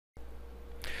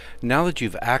Now that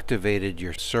you've activated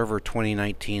your Server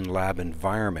 2019 lab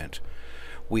environment,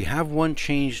 we have one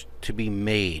change to be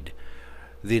made.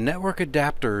 The network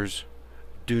adapters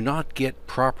do not get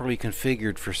properly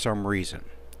configured for some reason.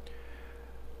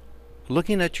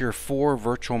 Looking at your 4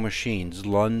 virtual machines,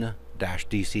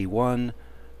 LUN-DC1,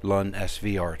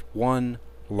 LUN-SVR1,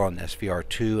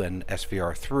 LUN-SVR2, and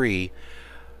SVR3,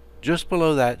 just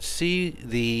below that, see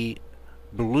the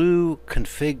blue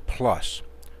Config Plus.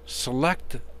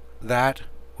 Select that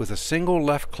with a single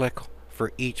left click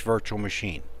for each virtual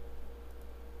machine.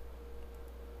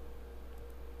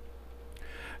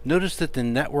 Notice that the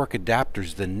network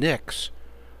adapters, the NICs,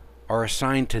 are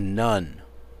assigned to none.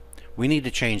 We need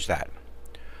to change that.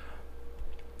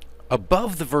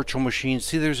 Above the virtual machine,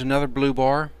 see there's another blue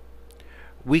bar?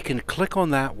 We can click on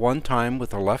that one time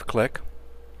with a left click.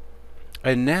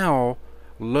 And now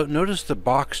notice the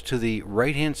box to the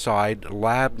right hand side,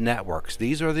 lab networks.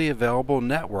 These are the available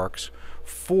networks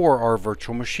for our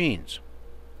virtual machines.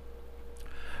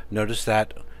 Notice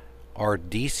that our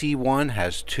DC1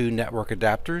 has 2 network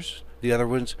adapters. The other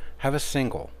ones have a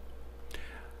single.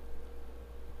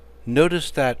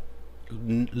 Notice that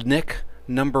NIC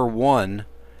number 1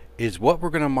 is what we're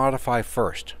going to modify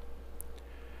first.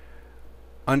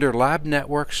 Under Lab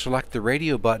Network, select the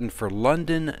radio button for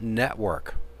London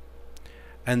Network.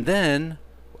 And then,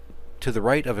 to the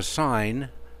right of Assign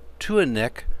to a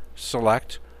NIC,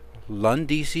 select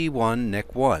LUN-DC1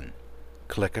 NIC 1.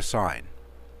 Click Assign.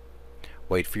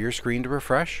 Wait for your screen to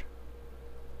refresh.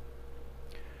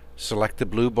 Select the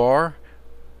blue bar.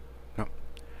 No.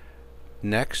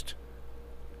 Next,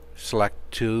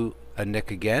 select to a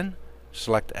NIC again.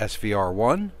 Select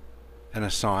SVR1 and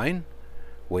Assign.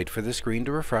 Wait for the screen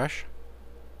to refresh.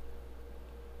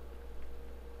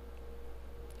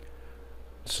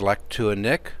 Select to a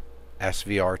NIC,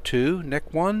 SVR2,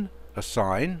 NIC 1,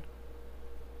 Assign.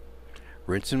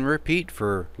 Rinse and repeat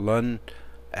for LUN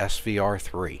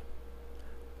SVR3.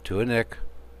 To a NIC,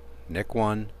 NIC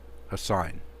 1,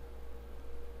 Assign.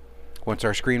 Once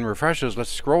our screen refreshes, let's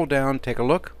scroll down, take a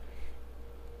look.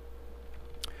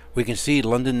 We can see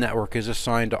London Network is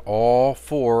assigned to all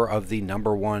 4 of the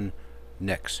number 1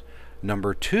 NICs.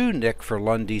 Number 2 NIC for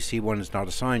LUN-DC1 is not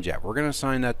assigned yet. We're going to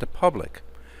assign that to public.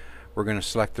 We're going to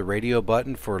select the radio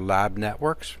button for Lab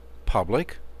Networks,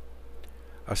 public,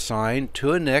 assign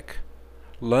to a NIC,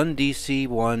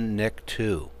 LUN-DC1 NIC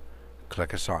 2.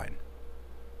 Click Assign.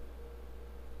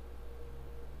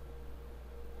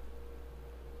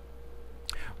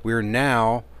 We're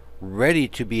now ready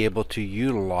to be able to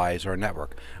utilize our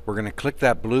network. We're going to click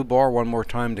that blue bar one more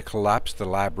time to collapse the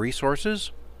lab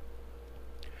resources.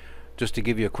 Just to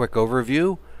give you a quick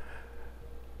overview,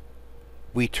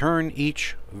 we turn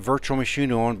each virtual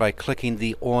machine on by clicking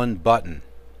the On button.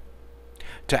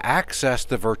 To access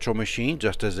the virtual machine,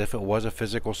 just as if it was a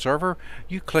physical server,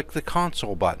 you click the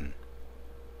Console button.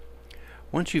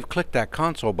 Once you've clicked that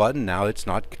Console button, now it's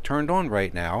not turned on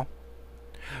right now,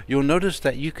 you'll notice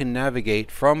that you can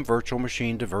navigate from virtual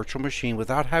machine to virtual machine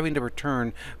without having to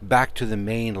return back to the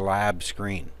main lab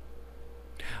screen.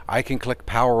 I can click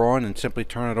Power On and simply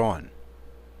turn it on.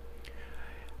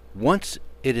 Once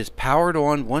it is powered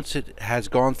on, once it has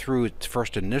gone through its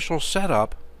first initial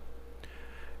setup,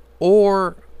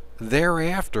 or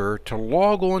thereafter, to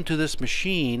log on to this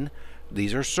machine,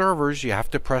 these are servers, you have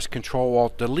to press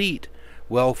Control-Alt-Delete.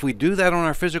 Well, if we do that on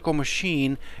our physical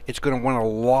machine, it's going to want to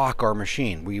lock our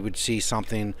machine. We would see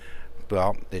something,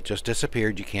 well, it just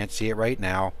disappeared. You can't see it right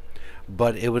now,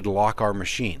 but it would lock our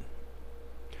machine.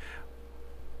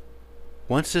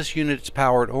 Once this unit is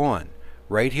powered on,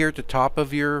 right here at the top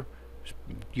of your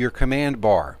command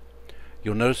bar,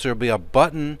 you'll notice there'll be a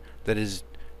button that is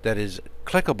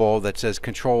clickable that says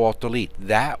Control-Alt-Delete.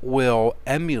 That will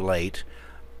emulate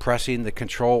pressing the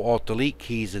Control-Alt-Delete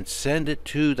keys and send it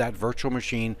to that virtual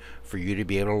machine for you to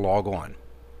be able to log on.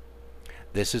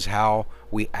 This is how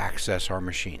we access our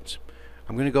machines.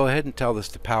 I'm going to go ahead and tell this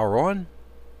to power on.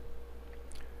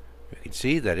 You can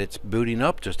see that it's booting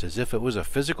up just as if it was a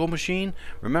physical machine.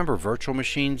 Remember, virtual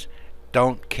machines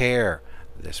don't care.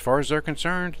 As far as they're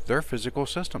concerned, they're physical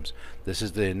systems. This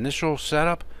is the initial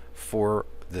setup for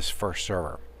this first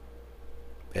server.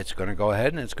 It's going to go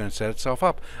ahead and it's going to set itself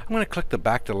up. I'm going to click the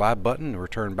Back to Lab button and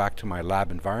return back to my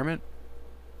lab environment.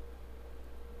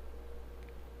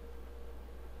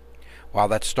 While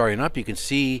that's starting up, you can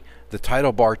see the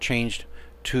title bar changed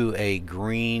to a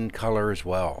green color as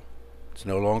well. It's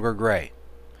no longer gray.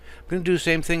 I'm going to do the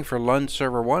same thing for LUN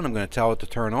Server 1. I'm going to tell it to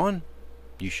turn on.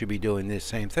 You should be doing the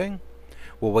same thing.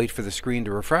 We'll wait for the screen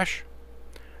to refresh.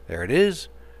 There it is.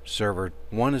 Server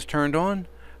 1 is turned on.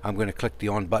 I'm going to click the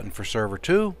On button for Server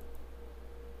 2.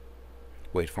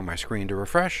 Wait for my screen to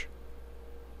refresh.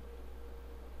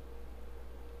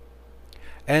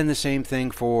 And the same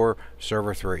thing for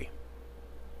server 3.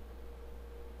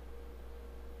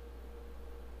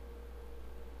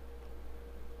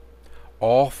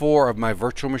 All 4 of my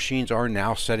virtual machines are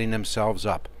now setting themselves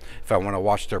up. If I want to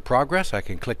watch their progress, I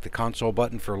can click the console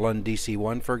button for LUN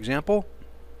DC1, for example,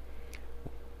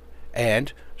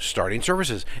 and starting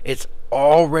services. It's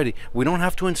already, we don't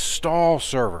have to install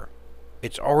server.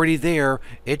 It's already there.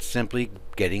 It's simply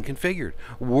getting configured.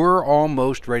 We're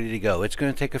almost ready to go. It's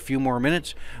going to take a few more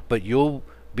minutes, but you'll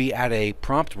be at a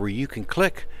prompt where you can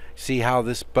click, see how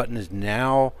this button is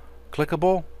now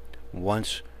clickable.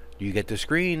 Once you get the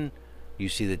screen, you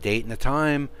see the date and the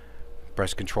time,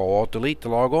 press Control-Alt-Delete to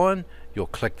log on. You'll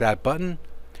click that button.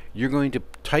 You're going to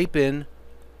type in,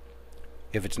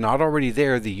 if it's not already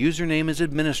there, the username is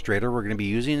administrator. We're going to be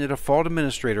using the default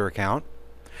administrator account.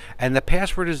 And the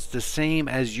password is the same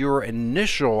as your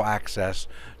initial access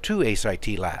to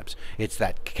ACEITLabs. It's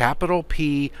that capital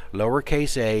P,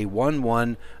 lowercase a,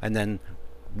 11, and then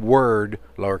word,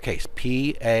 lowercase,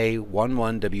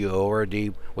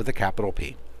 P-A-11-W-O-R-D with a capital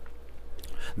P.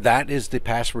 That is the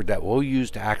password that we'll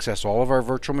use to access all of our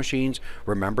virtual machines.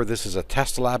 Remember, this is a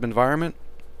test lab environment.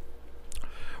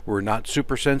 We're not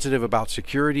super sensitive about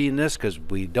security in this because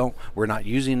we're not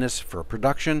using this for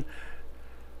production.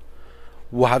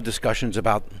 We'll have discussions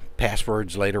about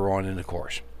passwords later on in the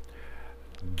course.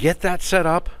 Get that set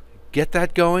up, get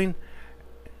that going,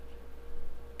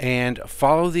 and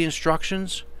follow the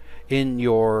instructions in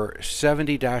your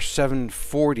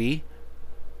 70-740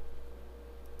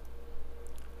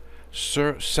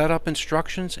 setup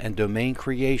instructions and domain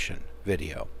creation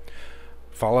video.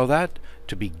 Follow that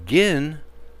to begin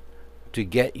to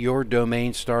get your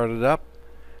domain started up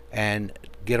and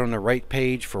get on the right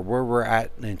page for where we're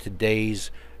at in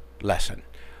today's lesson.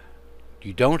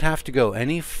 You don't have to go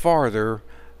any farther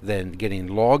than getting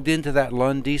logged into that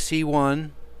LUN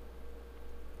DC1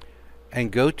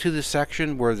 and go to the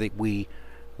section where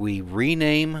we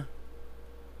rename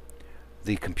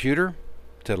the computer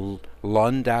to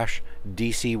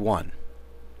LUN-DC1.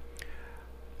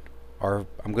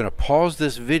 I'm going to pause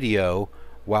this video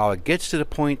while it gets to the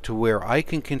point to where I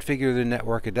can configure the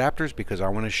network adapters, because I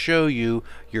want to show you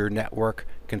your network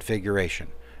configuration.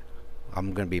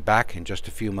 I'm going to be back in just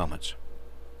a few moments.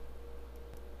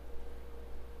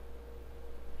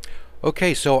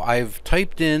 Okay, so I've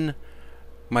typed in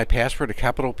my password, a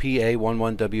capital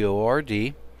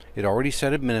P-A-11-W-O-R-D. It already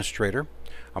said administrator.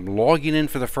 I'm logging in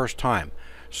for the first time.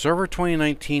 Server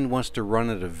 2019 wants to run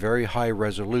at a very high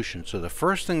resolution, so the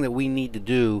first thing that we need to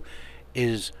do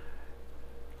is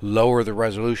lower the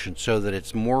resolution so that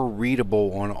it's more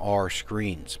readable on our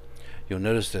screens. You'll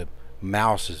notice the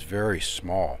mouse is very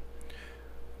small.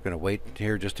 I'm going to wait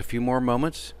here just a few more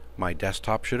moments. My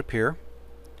desktop should appear.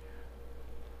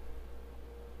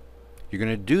 You're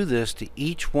going to do this to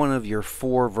each one of your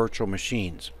 4 virtual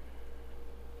machines.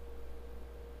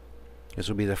 This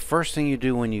will be the first thing you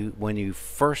do when you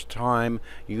first time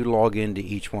you log into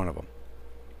each one of them.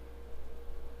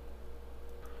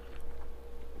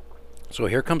 So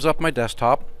here comes up my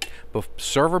desktop.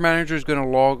 Server Manager is going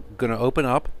to open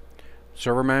up.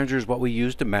 Server Manager is what we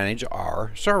use to manage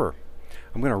our server.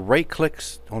 I'm going to right click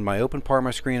on my open part of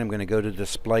my screen. I'm going to go to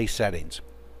Display Settings.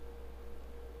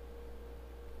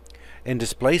 In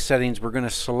Display Settings, we're going to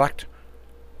select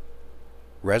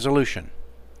Resolution.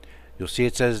 You'll see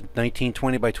it says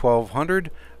 1920 by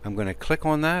 1200. I'm going to click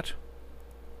on that.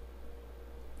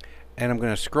 And I'm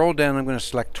going to scroll down. I'm going to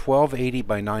select 1280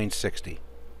 by 960.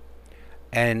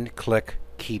 And click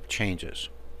Keep Changes.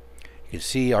 You can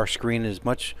see our screen is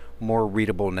much more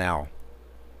readable now.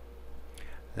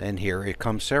 And here it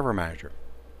comes Server Manager.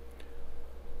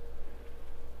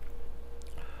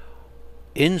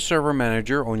 In Server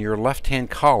Manager, on your left-hand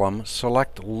column,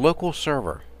 select Local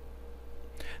Server.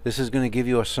 This is going to give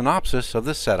you a synopsis of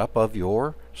the setup of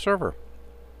your server.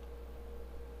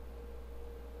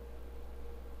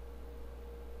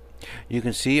 You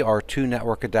can see our 2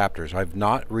 network adapters. I've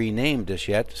not renamed this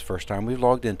yet. It's the first time we've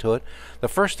logged into it. The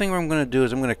first thing I'm going to do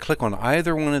is I'm going to click on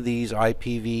either one of these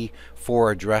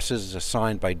IPv4 addresses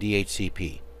assigned by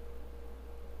DHCP.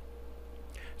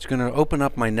 It's going to open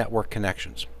up my network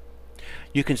connections.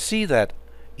 You can see that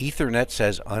Ethernet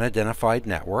says unidentified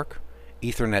network.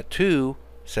 Ethernet 2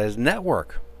 says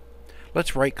network.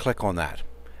 Let's right click on that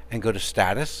and go to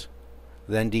status,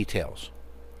 then details.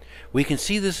 We can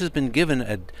see this has been given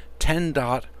a 10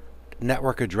 dot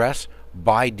network address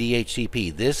by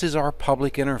DHCP. This is our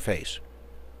public interface.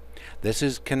 This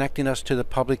is connecting us to the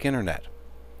public internet.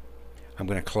 I'm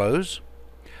going to close.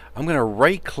 I'm going to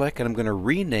right click and I'm going to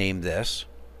rename this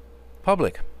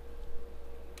public,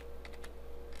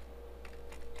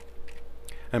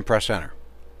 and press enter.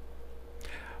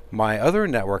 My other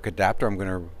network adapter, I'm going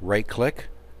to right click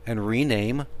and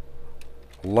rename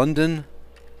London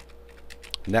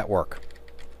Network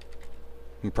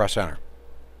and press enter.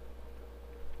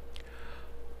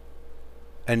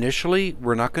 Initially,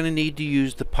 we're not going to need to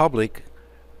use the public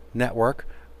network.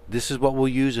 This is what we'll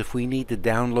use if we need to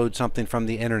download something from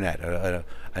the internet,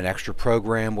 an extra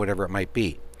program, whatever it might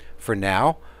be. For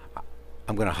now,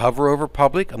 I'm going to hover over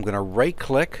public, I'm going to right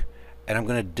click, and I'm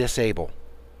going to disable.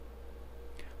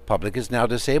 Public is now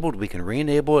disabled. We can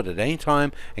re-enable it at any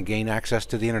time and gain access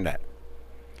to the internet.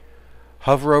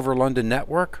 Hover over London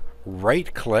Network,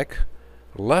 right click,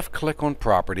 left click on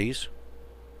properties,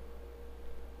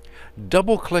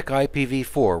 double click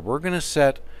IPv4. We're going to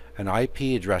set an IP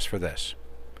address for this.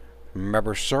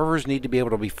 Remember, servers need to be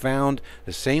able to be found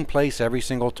the same place every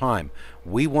single time.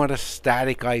 We want a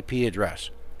static IP address.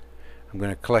 I'm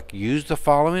going to click use the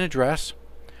following address,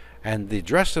 and the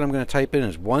address that I'm going to type in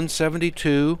is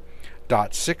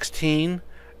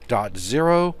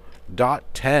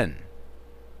 172.16.0.10.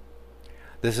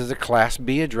 This is a Class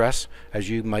B address, as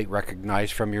you might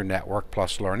recognize from your Network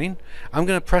Plus Learning. I'm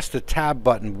going to press the Tab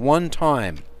button one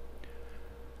time.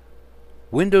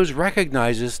 Windows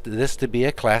recognizes this to be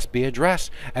a Class B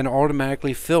address and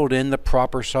automatically filled in the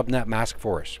proper subnet mask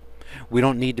for us. We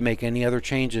don't need to make any other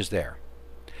changes there.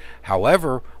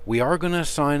 However, we are going to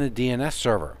assign a DNS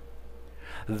server.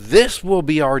 This will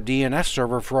be our DNS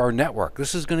server for our network.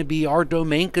 This is going to be our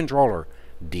domain controller,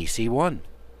 DC1.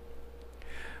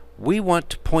 We want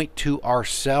to point to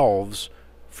ourselves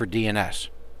for DNS.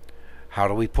 How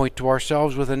do we point to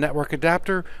ourselves with a network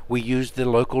adapter? We use the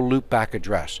local loopback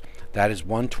address. That is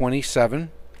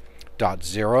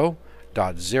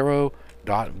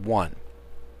 127.0.0.1.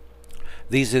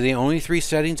 These are the only three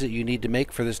settings that you need to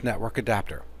make for this network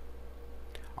adapter.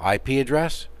 IP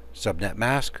address, subnet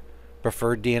mask,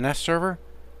 preferred DNS server.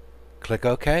 Click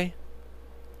OK.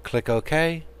 Click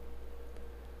OK.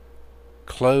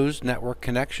 Close network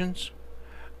connections.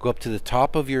 Go up to the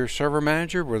top of your server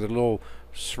manager where the little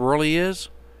swirly is.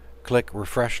 Click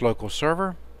refresh local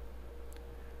server.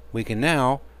 We can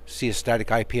now see a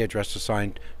static IP address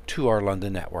assigned to our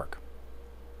London network.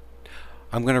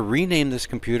 I'm going to rename this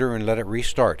computer and let it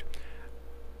restart.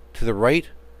 To the right,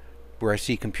 where I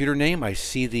see computer name, I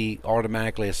see the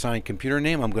automatically assigned computer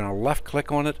name. I'm going to left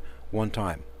click on it one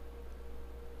time.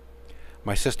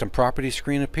 My system properties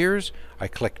screen appears. I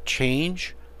click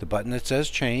change, the button that says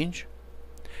change,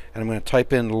 and I'm going to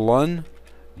type in lun-dc1.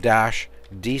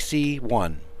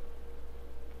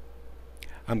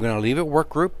 I'm going to leave it work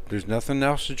group. There's nothing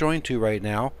else to join to right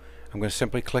now. I'm going to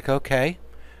simply click OK.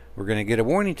 We're going to get a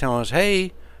warning telling us,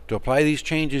 hey, to apply these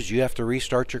changes, you have to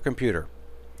restart your computer.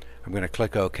 I'm going to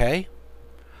click OK.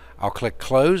 I'll click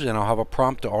close, and I'll have a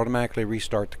prompt to automatically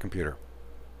restart the computer.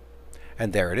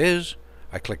 And there it is.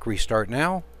 I click restart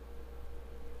now.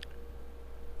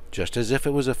 Just as if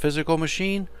it was a physical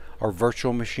machine, our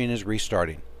virtual machine is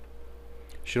restarting.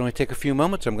 Should only take a few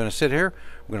moments. I'm going to sit here.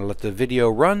 I'm going to let the video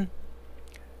run,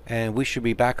 and we should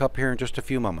be back up here in just a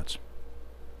few moments.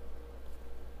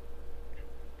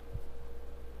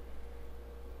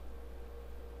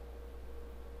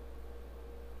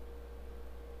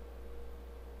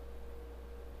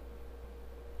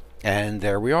 And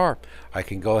there we are. I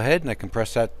can go ahead and I can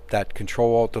press that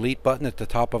Control-Alt-Delete button at the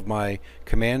top of my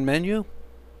command menu.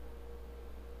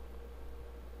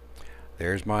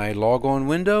 There's my logon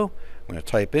window. I'm going to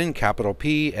type in capital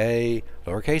P, A,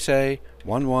 lowercase a,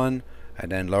 11,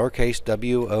 and then lowercase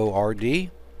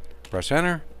W-O-R-D. Press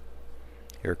enter.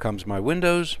 Here comes my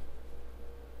Windows.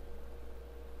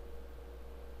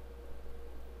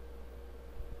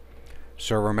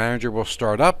 Server Manager will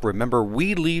start up. Remember,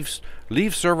 we leave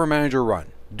Server Manager run.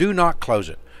 Do not close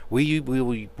it. We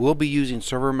will be using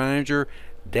Server Manager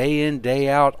day in, day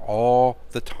out, all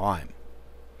the time.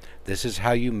 This is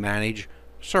how you manage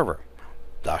server,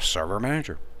 the Server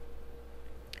Manager.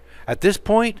 At this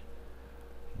point,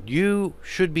 you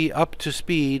should be up to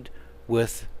speed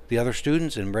with the other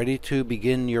students and ready to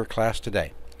begin your class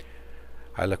today.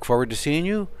 I look forward to seeing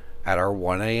you at our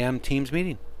 1 a.m. Teams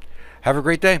meeting. Have a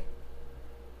great day.